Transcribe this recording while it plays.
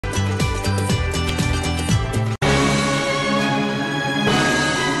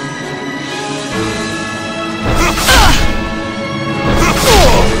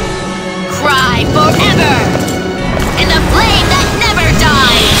forever! In the flame that never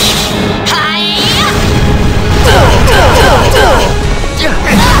dies!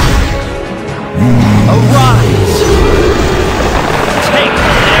 Arise! Take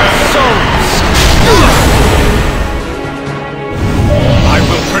their souls! I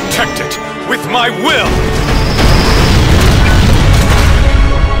will protect it with my will!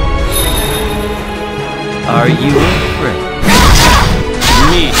 Are you afraid?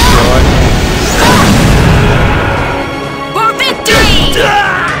 Meet your For victory!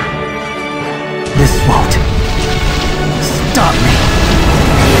 This won't stop me.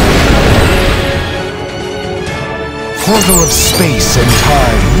 Portal of space and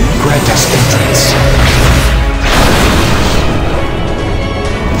time, grant us entrance.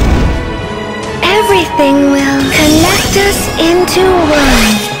 Everything will connect us into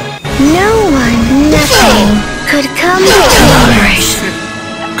one. No one, nothing could come between us.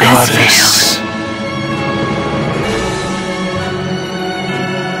 Goddess.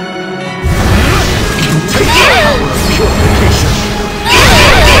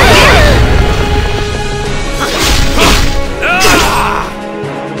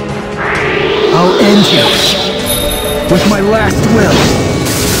 I'll end you with my last will.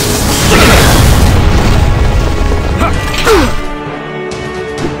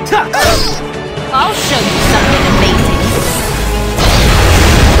 I'll show you something amazing.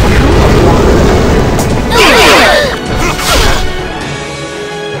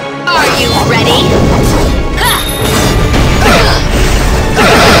 Are you ready?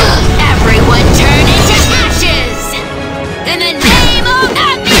 Everyone turn into ashes! In the name of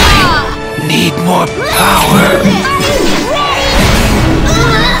Athena! Need more power.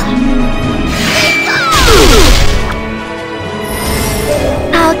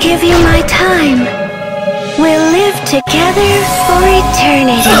 I'll give you my time. We'll live together for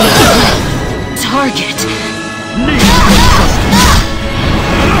eternity. Target!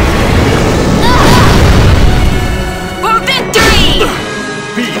 For victory!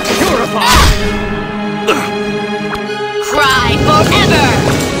 be purified! Cry forever!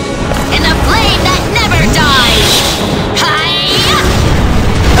 In the flame that never dies!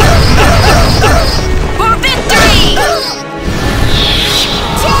 For victory!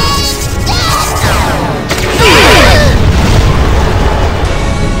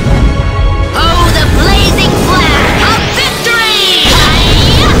 Oh, the blazing flag of victory!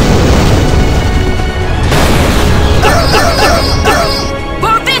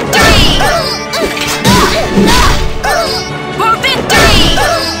 For victory! For victory!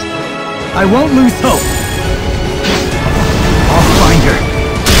 I won't lose hope. I'll find her.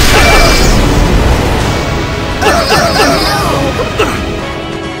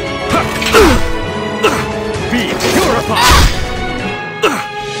 Be purified!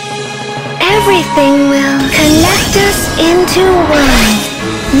 Everything will connect us into one.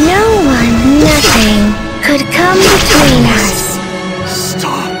 No one, nothing could come between us.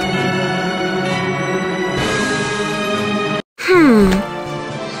 Stop!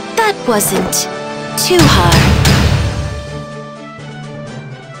 That wasn't too hard.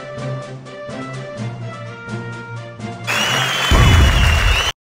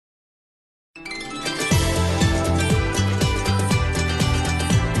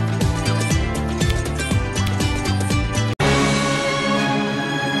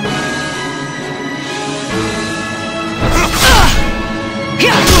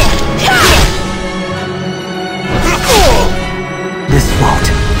 This won't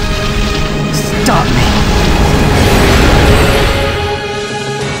stop me.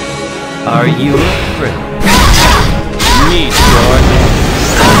 Are you afraid? Meet your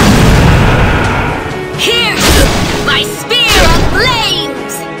Here's my spear of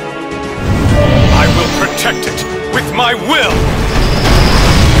flames! I will protect it with my will!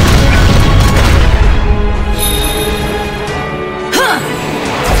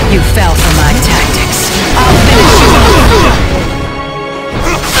 You fell for my tactics. I'll finish you off.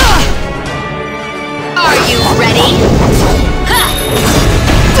 Are you ready?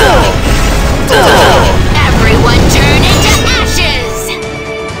 Everyone turn into ashes!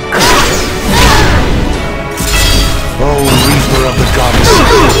 Oh, Reaper of the Goddess.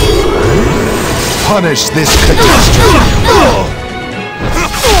 Punish this catastrophe.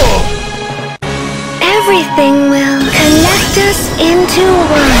 Everything will connect us into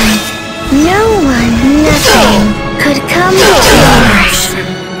one. No one, nothing could come between us.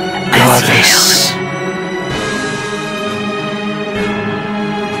 Goddess.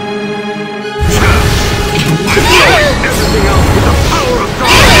 Everything else with the power of God!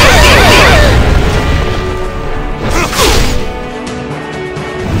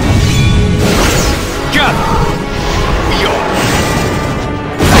 Get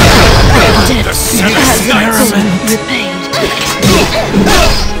experiment repaid.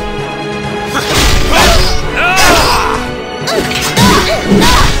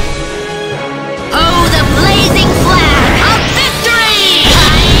 Oh, the blazing flag of victory!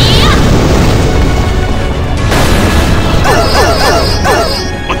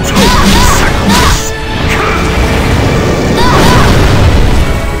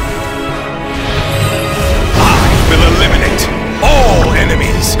 I will eliminate all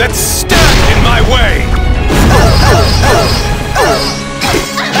enemies that stand in my way!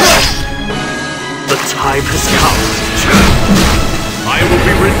 The time has come. I will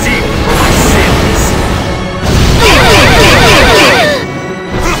be redeemed for my sins.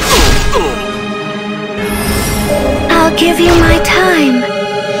 I'll give you my time.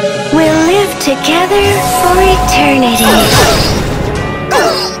 We'll live together for eternity.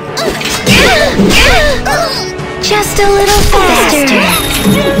 Just a little faster.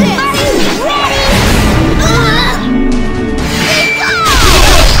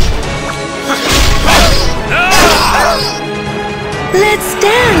 Let's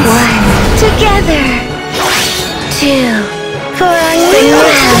dance. One. Together. Two. For our new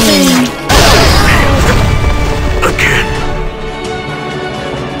heaven. Again.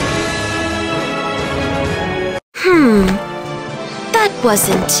 That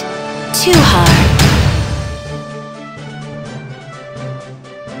wasn't too hard.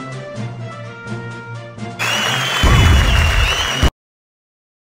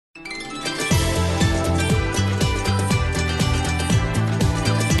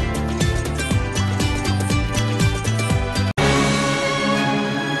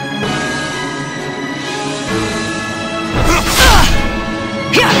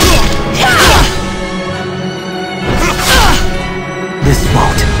 This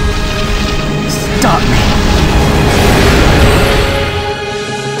won't stop me.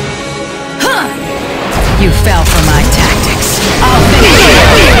 You fell for my tactics. I'll finish you.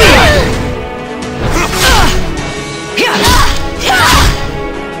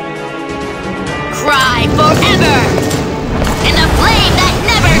 Cry forever! In the flame that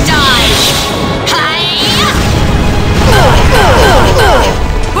never dies!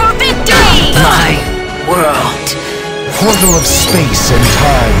 For victory! My world. Portal of space and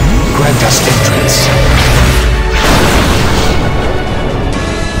time, grant us entrance.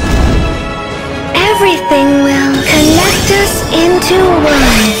 Everything will connect us into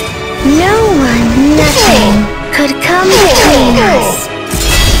one. No one, nothing could come between us.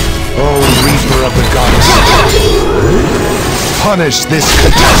 O Reaper of the Goddess, punish this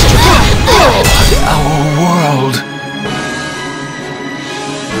catastrophe. Our world.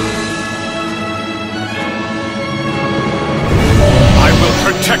 I will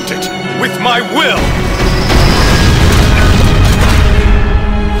protect it with my will!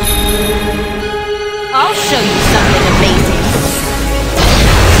 I'll show you something amazing.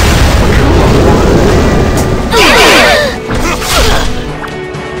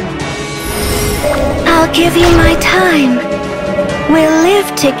 I'll give you my time. We'll live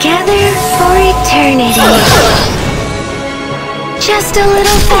together for eternity. Just a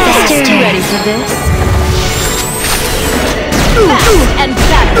little faster. Ready for this? Fast and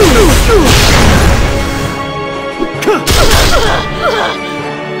better.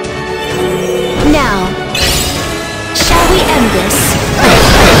 Now, shall we end this?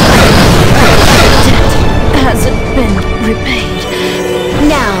 Debt hasn't been repaid.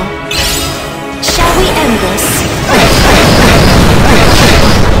 Now, shall we end this?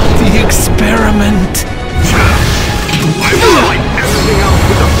 The experiment. I will fight everything out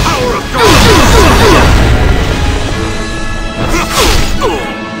with the power of God!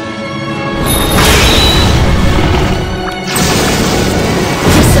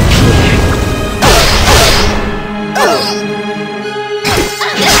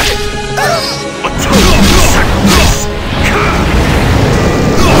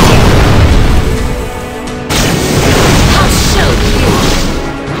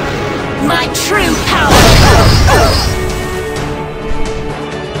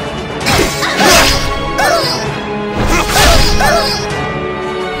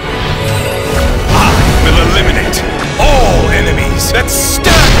 that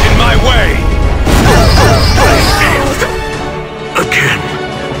stand in my way! I failed. Again.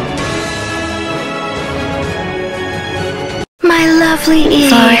 My lovely Eve.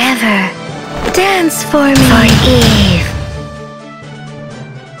 Forever. Dance for me. For Eve.